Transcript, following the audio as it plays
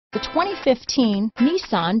The 2015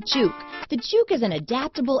 Nissan JUKE. The JUKE is an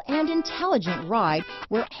adaptable and intelligent ride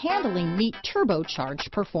where handling meets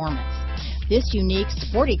turbocharged performance. This unique,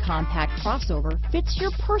 sporty compact crossover fits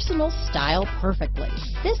your personal style perfectly.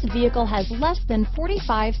 This vehicle has less than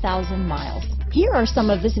 45,000 miles. Here are some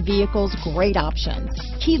of this vehicle's great options: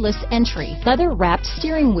 keyless entry, leather-wrapped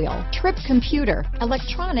steering wheel, trip computer,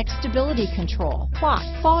 electronic stability control, clock,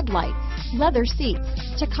 fog lights, leather seats,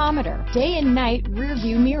 tachometer, day and night rear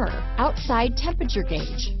view mirror, outside temperature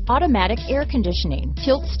gauge, automatic air conditioning,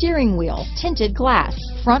 tilt steering wheel, tinted glass,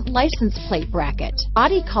 front license plate bracket,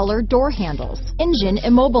 body color door handles, engine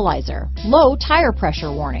immobilizer, low tire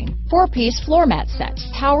pressure warning, 4-piece floor mat set,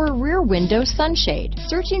 power rear window sunshade.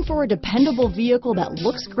 Searching for a dependable vehicle that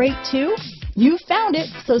looks great too? You found it,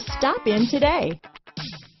 so stop in today.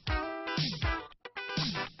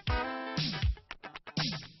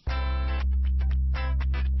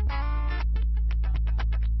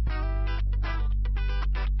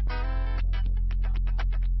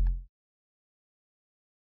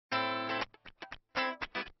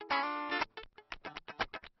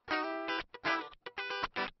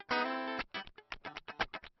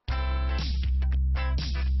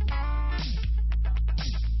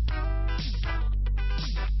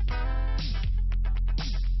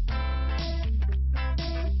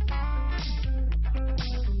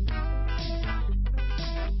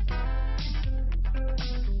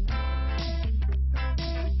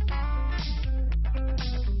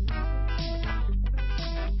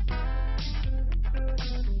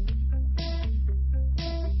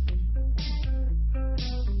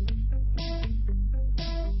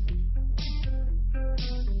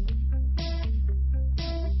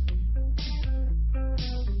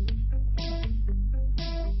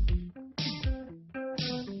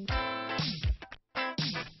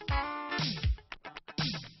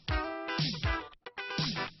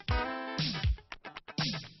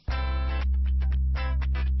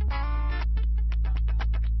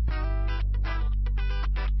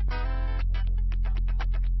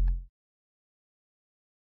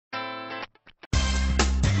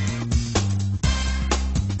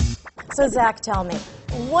 So Zach, tell me,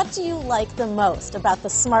 what do you like the most about the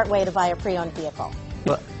smart way to buy a pre-owned vehicle?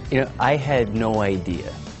 Well, I had no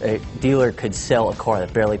idea a dealer could sell a car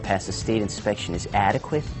that barely passed the state inspection as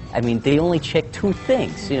adequate. I mean, they only check 2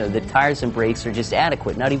 things. The tires and brakes are just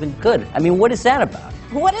adequate, not even good. I mean, what is that about?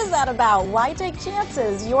 What is that about? Why take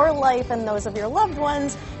chances? Your life and those of your loved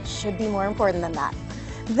ones should be more important than that.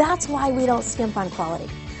 That's why we don't skimp on quality.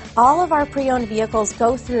 All of our pre-owned vehicles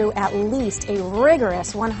go through at least a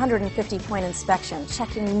rigorous 150-point inspection,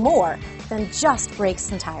 checking more than just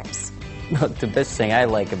brakes and tires. The best thing I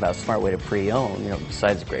like about Smart Way to Pre-Own,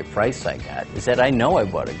 besides the great price I got, is that I know I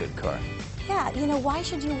bought a good car. Yeah, why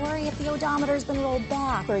should you worry if the odometer's been rolled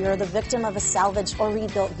back, or you're the victim of a salvaged or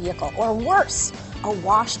rebuilt vehicle, or worse, a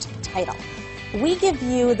washed title? We give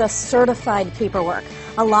you the certified paperwork,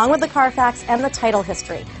 along with the CARFAX and the title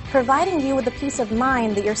history, providing you with the peace of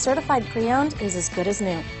mind that your certified pre-owned is as good as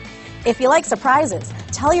new. If you like surprises,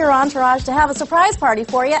 tell your entourage to have a surprise party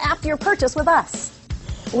for you after your purchase with us.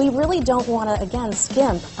 We really don't want to, again,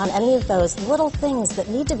 skimp on any of those little things that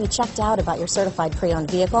need to be checked out about your certified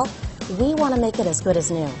pre-owned vehicle. We want to make it as good as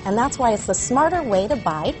new, and that's why it's the smarter way to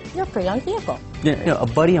buy your pre-owned vehicle. A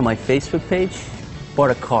buddy on my Facebook page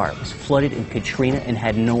bought a car, was flooded in Katrina, and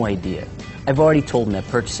had no idea. I've already told him that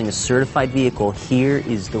purchasing a certified vehicle here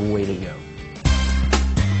is the way to go.